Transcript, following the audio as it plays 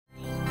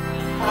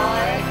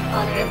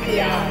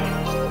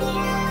NPI.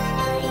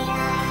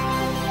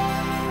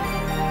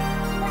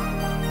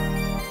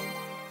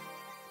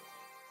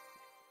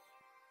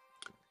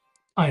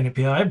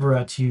 NPI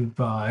brought to you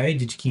by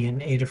DigiKey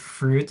and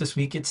Adafruit. This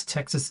week it's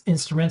Texas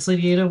Instruments.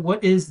 Lady Ada,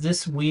 what is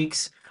this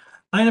week's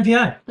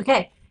NPI?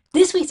 Okay,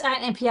 this week's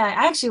NPI,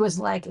 I actually was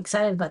like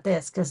excited about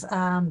this because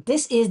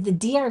this is the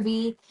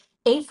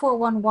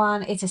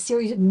DRV8411. It's a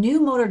series of new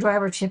motor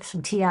driver chips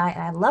from TI,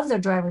 and I love their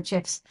driver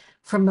chips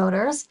for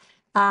motors.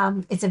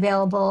 It's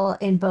available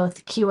in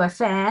both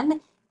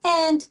QFN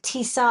and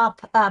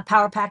TSOP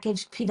power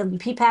package,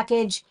 PWP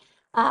package.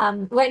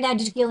 Right now,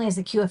 DigiKey only has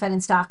the QFN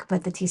in stock,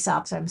 but the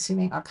TSOPs, I'm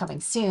assuming, are coming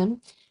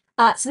soon.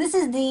 So this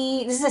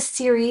is a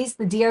series,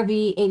 the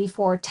DRV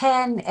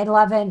 8410,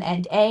 11,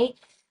 and A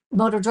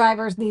motor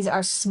drivers. These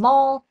are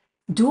small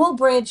dual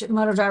bridge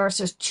motor drivers.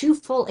 There's two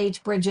full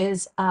H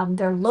bridges.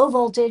 They're low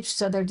voltage,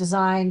 so they're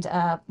designed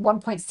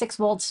 1.6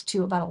 volts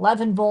to about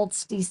 11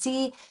 volts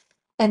DC,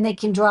 and they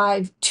can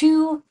drive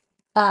two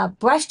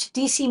brushed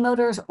DC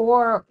motors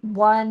or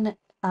one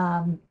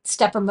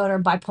stepper motor,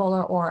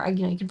 bipolar, or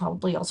you can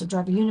probably also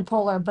drive a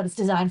unipolar, but it's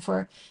designed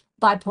for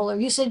bipolar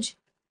usage.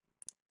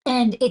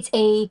 And it's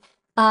a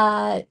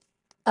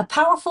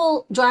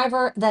powerful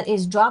driver that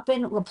is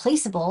drop-in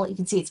replaceable. You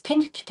can see it's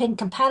pin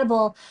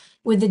compatible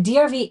with the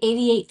DRV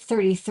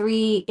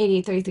 8833,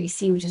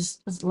 8833C, which is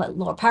a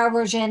lower power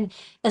version,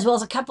 as well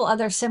as a couple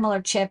other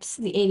similar chips,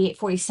 the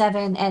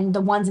 8847 and the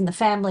ones in the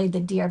family,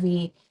 the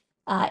DRV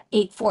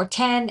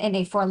 8410 and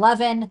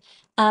 8411.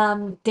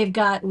 They've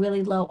got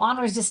really low on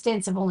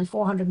resistance of only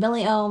 400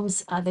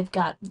 milliohms. They've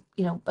got,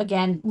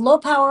 again, low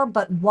power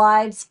but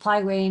wide supply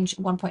range,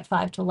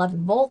 1.5 to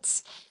 11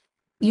 volts.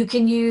 You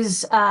can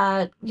use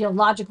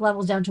logic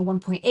levels down to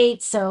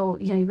 1.8. So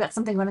you've got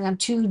something running on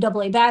two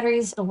AA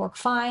batteries. It'll work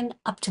fine.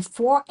 Up to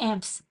 4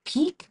 amps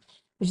peak,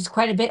 which is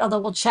quite a bit. Although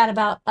we'll chat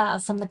about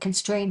some of the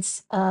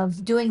constraints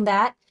of doing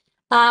that.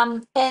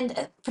 And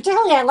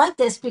particularly, I like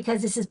this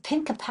because this is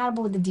pin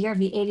compatible with the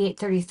DRV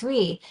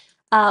 8833.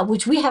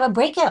 Which we have a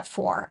breakout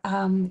for.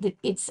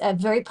 It's a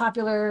very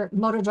popular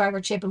motor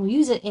driver chip, and we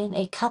use it in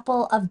a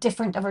couple of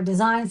different of our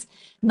designs,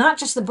 not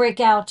just the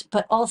breakout,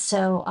 but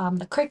also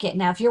the Cricket.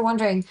 Now, if you're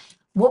wondering,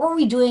 what were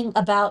we doing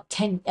about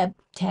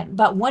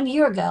about 1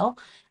 year ago?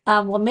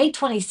 Well, May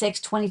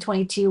 26,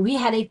 2022, we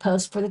had a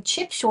post for the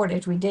chip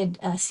shortage. We did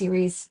a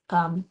series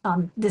on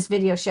this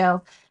video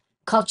show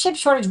called Chip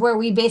Shortage, where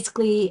we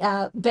basically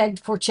begged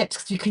for chips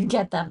because we couldn't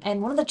get them.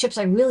 And one of the chips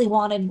I really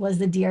wanted was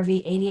the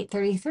DRV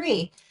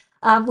 8833.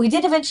 We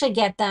did eventually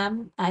get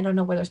them. I don't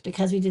know whether it's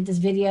because we did this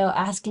video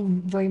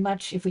asking very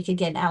much if we could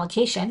get an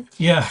allocation.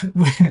 Yeah,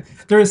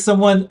 there is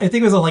someone, I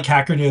think it was on like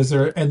Hacker News,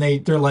 and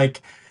they're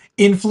like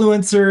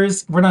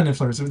influencers. We're not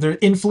influencers. They're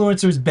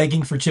influencers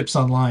begging for chips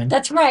online.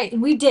 That's right.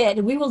 We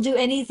did. We will do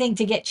anything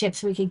to get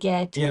chips. We could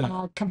get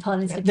Yeah.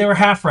 components. They were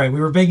half right.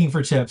 We were begging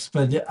for chips,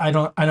 but I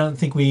don't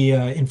think we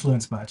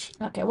influenced much.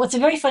 Okay. Well, it's a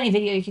very funny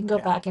video. You can go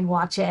back and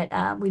watch it.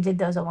 We did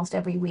those almost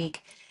every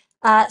week.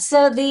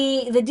 So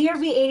the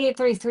DRV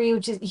 8833,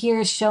 which is here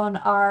is shown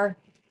our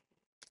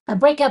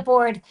breakout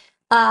board.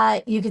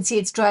 You can see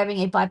it's driving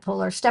a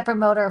bipolar stepper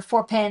motor,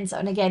 4 pins,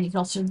 and again, you can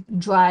also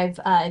drive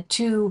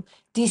two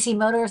DC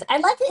motors. I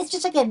like it. It's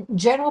just like a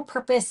general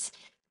purpose,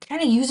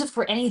 kind of use it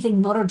for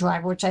anything motor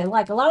driver, which I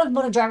like. A lot of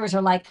motor drivers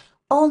are like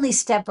only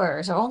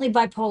steppers or only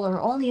bipolar or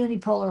only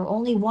unipolar or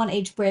only one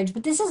H bridge,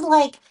 but this is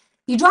like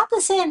you drop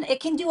this in, it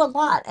can do a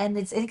lot, and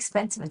it's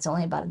inexpensive. It's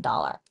only about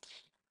 $1.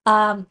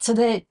 So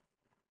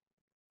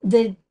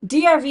the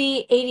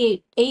DRV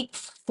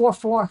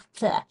 88844,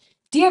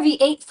 DRV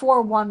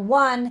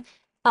 8411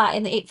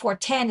 and the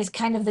 8410 is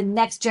kind of the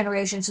next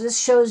generation. So this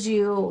shows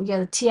you,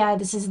 the TI,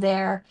 this is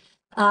their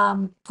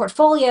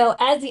portfolio.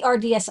 As the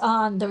RDS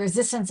on, the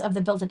resistance of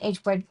the built-in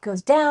H bridge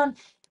goes down.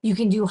 You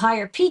can do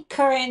higher peak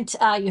current.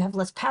 You have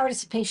less power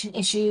dissipation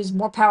issues.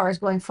 More power is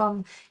going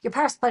from your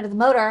power supply to the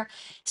motor.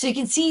 So you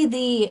can see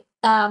the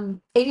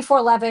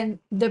 8411,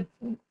 the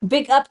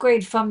big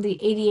upgrade from the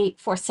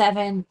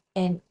 8847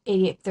 and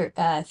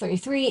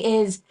 8833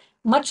 is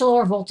much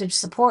lower voltage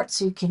support,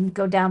 so you can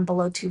go down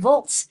below 2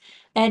 volts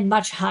and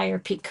much higher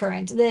peak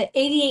current. The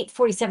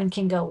 8847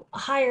 can go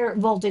higher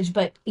voltage,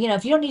 but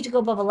if you don't need to go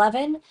above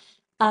 11,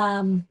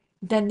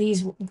 then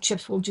these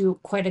chips will do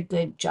quite a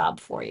good job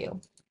for you.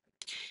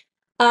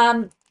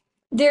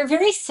 They're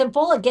very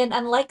simple. Again,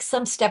 unlike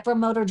some stepper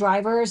motor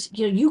drivers,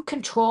 you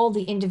control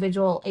the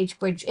individual H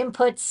bridge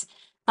inputs.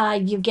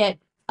 You get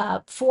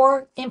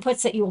 4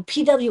 inputs that you will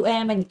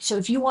PWM, and so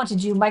if you want to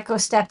do micro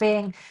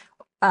stepping,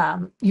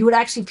 you would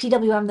actually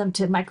PWM them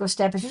to micro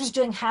step. If you're just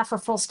doing half or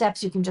full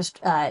steps, you can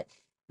just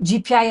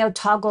GPIO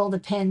toggle the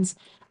pins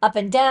up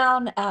and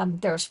down.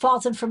 There's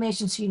false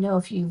information, so you know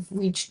if you've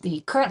reached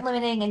the current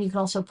limiting, and you can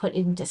also put it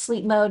into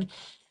sleep mode.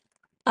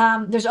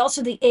 There's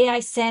also the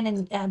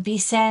AI-SEN and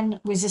B-SEN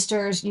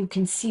resistors. You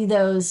can see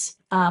those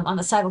on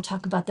the side. We'll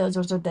talk about those.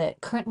 Those are the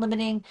current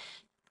limiting.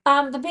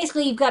 But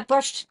basically, you've got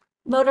brushed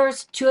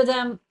motors, two of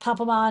them, pop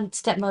them on,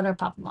 step motor,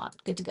 pop them on,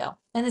 good to go.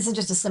 And this is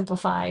just a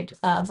simplified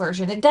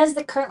version. It does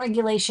the current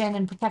regulation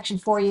and protection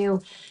for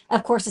you.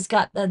 Of course, it's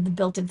got the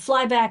built-in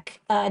flyback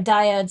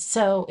diodes,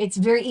 so it's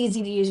very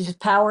easy to use. You just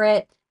power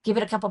it, give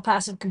it a couple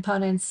passive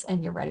components,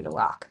 and you're ready to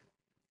rock.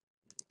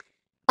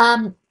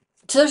 So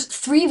there's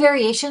three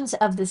variations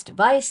of this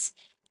device.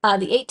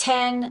 The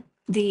 810,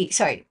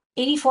 sorry,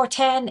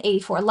 8410,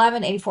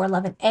 8411,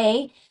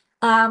 8411A.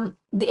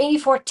 The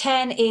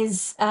 8410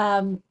 is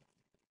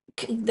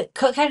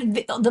kind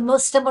of the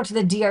most similar to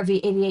the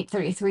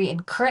DRV8833 in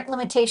current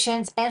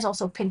limitations, and it's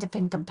also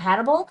pin-to-pin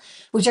compatible,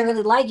 which I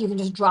really like. You can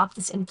just drop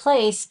this in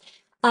place.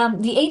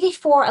 The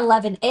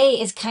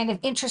 8411A is kind of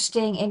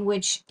interesting in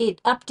which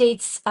it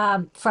updates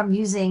from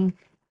using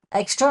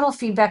external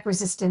feedback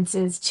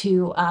resistances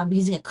to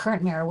using a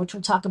current mirror, which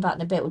we'll talk about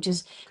in a bit, which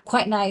is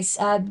quite nice.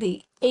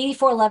 The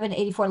 8411,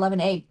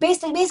 8411A,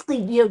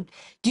 basically,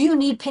 do you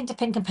need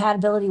pin-to-pin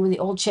compatibility with the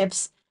old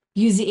chips?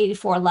 Use the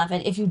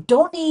 8411. If you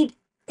don't need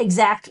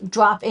exact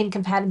drop-in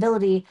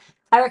compatibility,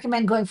 I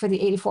recommend going for the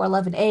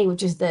 8411A,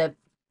 which is the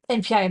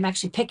NPI I'm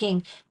actually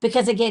picking,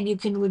 because again, you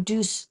can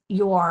reduce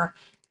your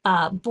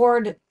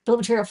board bill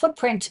of material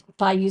footprint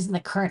by using the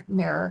current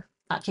mirror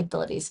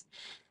capabilities.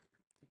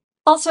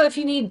 Also, if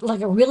you need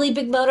like a really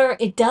big motor,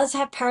 it does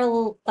have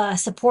parallel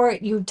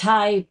support. You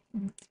tie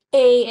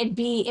A and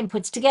B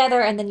inputs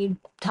together, and then you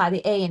tie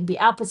the A and B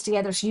outputs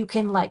together, so you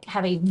can like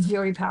have a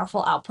very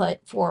powerful output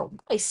for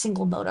a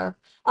single motor.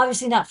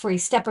 Obviously not for a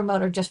stepper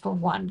motor, just for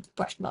one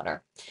brushed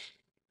motor.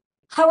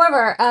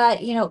 However,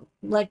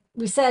 like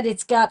we said,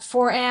 it's got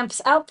 4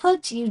 amps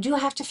output. You do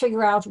have to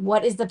figure out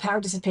what is the power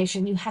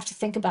dissipation. You have to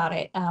think about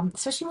it,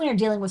 especially when you're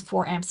dealing with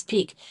 4 amps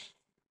peak.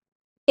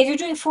 If you're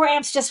doing 4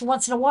 amps just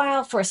once in a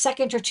while for a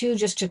second or two,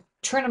 just to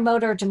turn a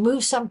motor, to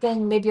move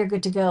something, maybe you're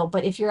good to go.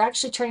 But if you're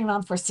actually turning it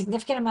on for a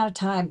significant amount of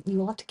time, you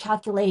will have to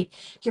calculate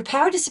your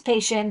power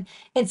dissipation.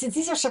 And since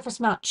these are surface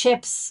mount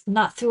chips,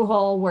 not through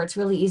hole, where it's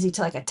really easy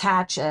to like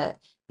attach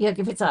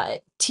if it's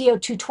a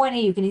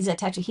TO220, you can easily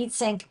attach a heat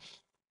sink.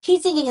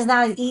 Heat sinking is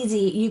not as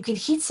easy. You can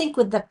heat sink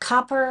with the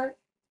copper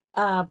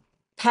uh,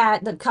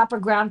 pad, the copper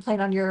ground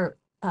plane on your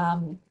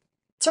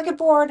circuit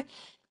board.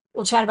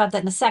 We'll chat about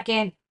that in a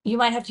second. You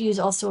might have to use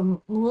also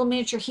a little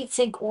miniature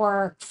heatsink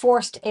or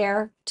forced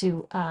air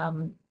to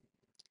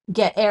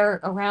get air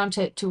around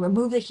to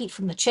remove the heat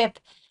from the chip.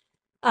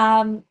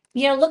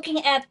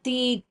 Looking at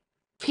the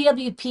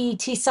PWP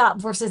TSOP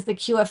versus the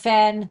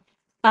QFN,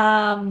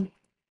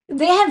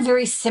 they have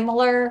very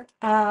similar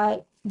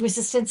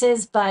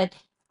resistances, but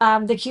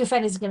the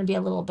QFN is going to be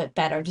a little bit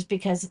better just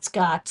because it's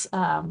got, it's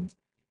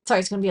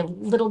going to be a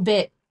little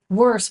bit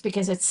worse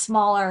because it's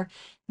smaller.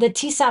 The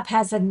TSOP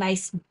has a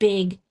nice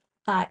big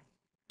uh,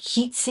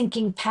 heat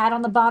sinking pad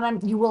on the bottom.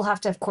 You will have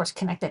to, of course,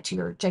 connect that to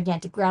your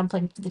gigantic ground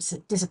plane for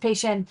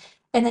dissipation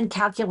and then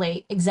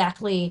calculate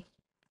exactly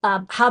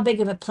how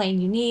big of a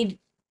plane you need.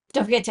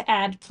 Don't forget to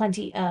add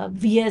plenty of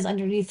vias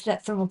underneath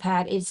that thermal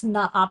pad. It's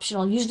not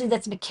optional. Usually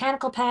that's a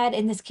mechanical pad.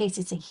 In this case,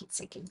 it's a heat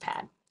sinking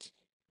pad.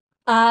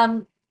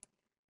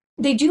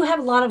 They do have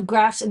a lot of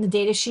graphs in the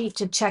data sheet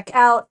to check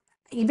out.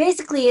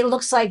 Basically, it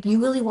looks like you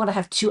really want to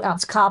have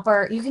 2-ounce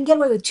copper. You can get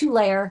away with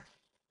 2-layer,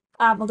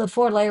 although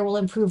 4-layer will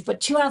improve,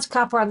 but 2-ounce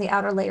copper on the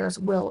outer layers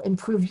will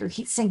improve your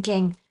heat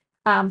sinking.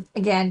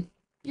 Again,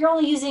 you're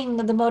only using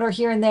the motor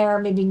here and there,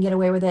 maybe you can get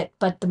away with it,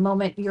 but the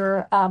moment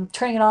you're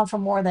turning it on for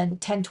more than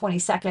 10, 20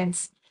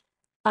 seconds,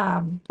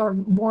 or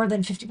more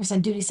than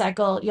 50% duty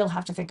cycle, you'll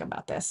have to think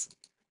about this.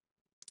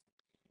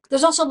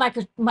 There's also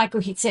micro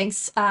heat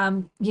sinks.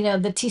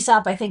 The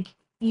TSOP, I think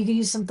you can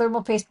use some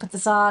thermal paste, put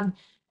this on.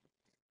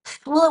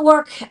 Will it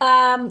work?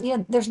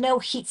 There's no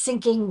heat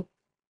sinking.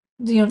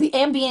 The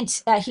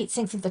ambient heat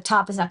sinks at the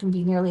top is not going to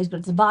be nearly as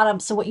good as the bottom.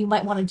 So what you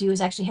might want to do is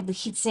actually have the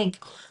heat sink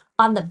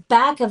on the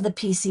back of the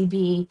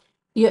PCB.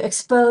 You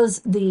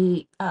expose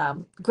the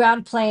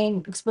ground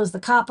plane, expose the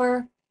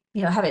copper,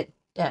 have it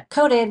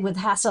coated with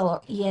Hassel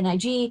or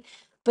ENIG,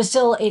 but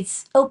still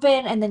it's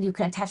open, and then you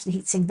can attach the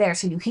heat sink there.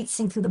 So you heat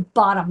sink through the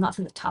bottom, not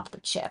through the top of the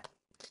chip.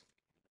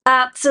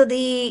 So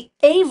the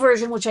A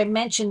version, which I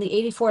mentioned, the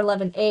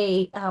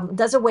 8411A,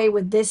 does away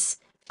with this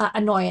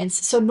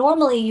annoyance. So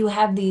normally you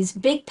have these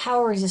big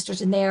power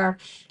resistors in there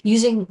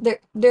using,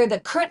 they're the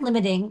current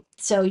limiting.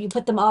 So you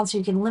put them on so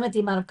you can limit the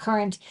amount of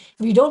current.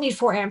 If you don't need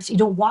 4 amps, you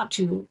don't want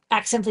to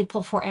accidentally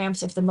pull 4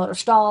 amps if the motor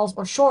stalls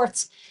or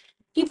shorts.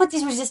 You put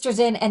these resistors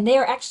in and they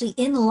are actually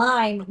in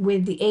line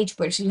with the H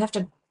bridge. So you have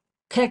to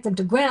connect them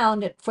to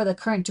ground for the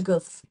current to go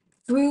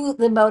through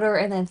the motor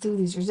and then through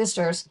these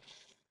resistors.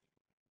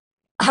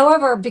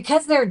 However,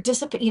 because they're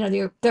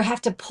they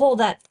have to pull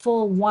that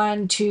full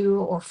 1, 2,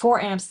 or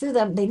 4 amps through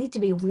them, they need to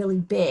be really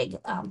big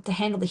to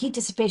handle the heat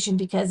dissipation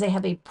because they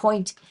have a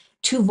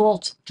 0.2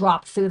 volt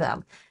drop through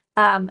them.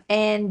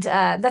 And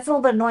that's a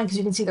little bit annoying because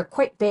you can see they're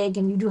quite big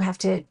and you do have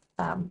to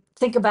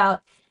think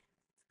about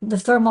the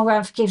thermal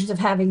ramifications of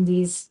having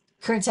these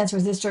current sense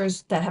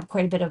resistors that have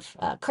quite a bit of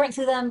current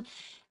through them.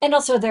 And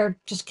also they're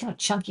just kind of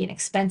chunky and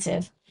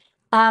expensive.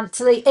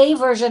 So the A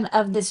version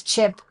of this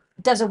chip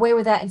does away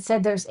with that.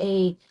 Instead, there's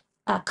a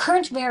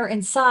current mirror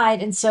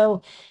inside, and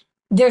so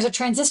there's a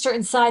transistor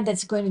inside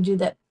that's going to do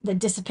the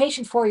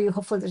dissipation for you.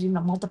 Hopefully, there's even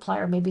a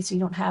multiplier, maybe, so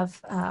you don't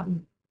have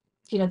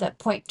that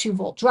 0.2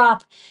 volt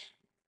drop.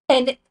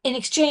 And in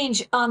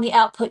exchange, on the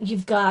output,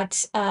 you've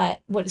got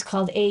what is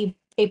called a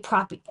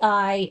prop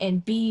I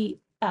and B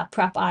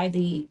prop I,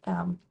 the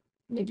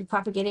maybe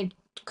propagated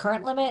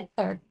current limit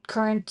or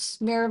current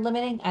mirror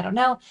limiting. I don't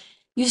know.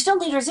 You still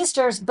need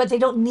resistors, but they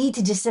don't need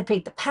to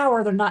dissipate the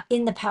power. They're not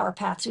in the power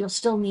path, so you'll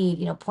still need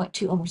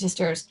 0.2 ohm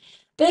resistors.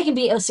 But it can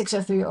be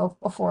 0603 or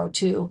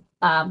 0402.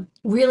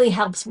 Really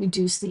helps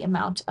reduce the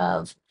amount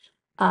of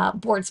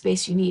board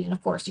space you need, and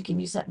of course, you can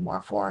use that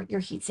more for your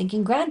heat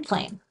sinking ground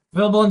plane.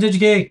 Available on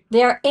DigiGate.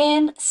 They're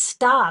in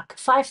stock,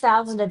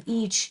 5,000 of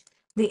each,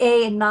 the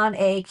A and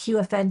non-A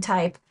QFN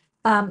type.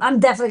 I'm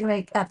definitely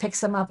going to pick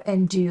some up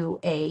and do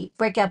a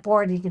breakout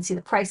board. You can see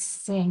the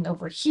pricing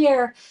over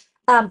here,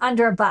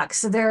 under $1.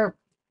 So they're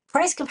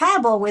price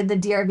compatible with the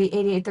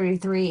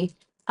DRV8833,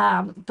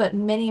 but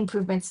many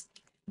improvements.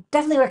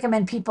 Definitely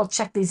recommend people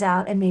check these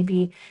out and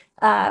maybe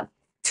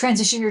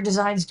transition your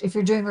designs. If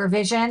you're doing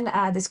revision,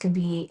 this could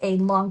be a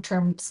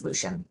long-term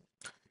solution.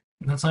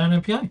 That's on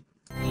NPI.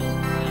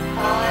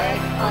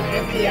 On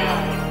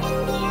NPI.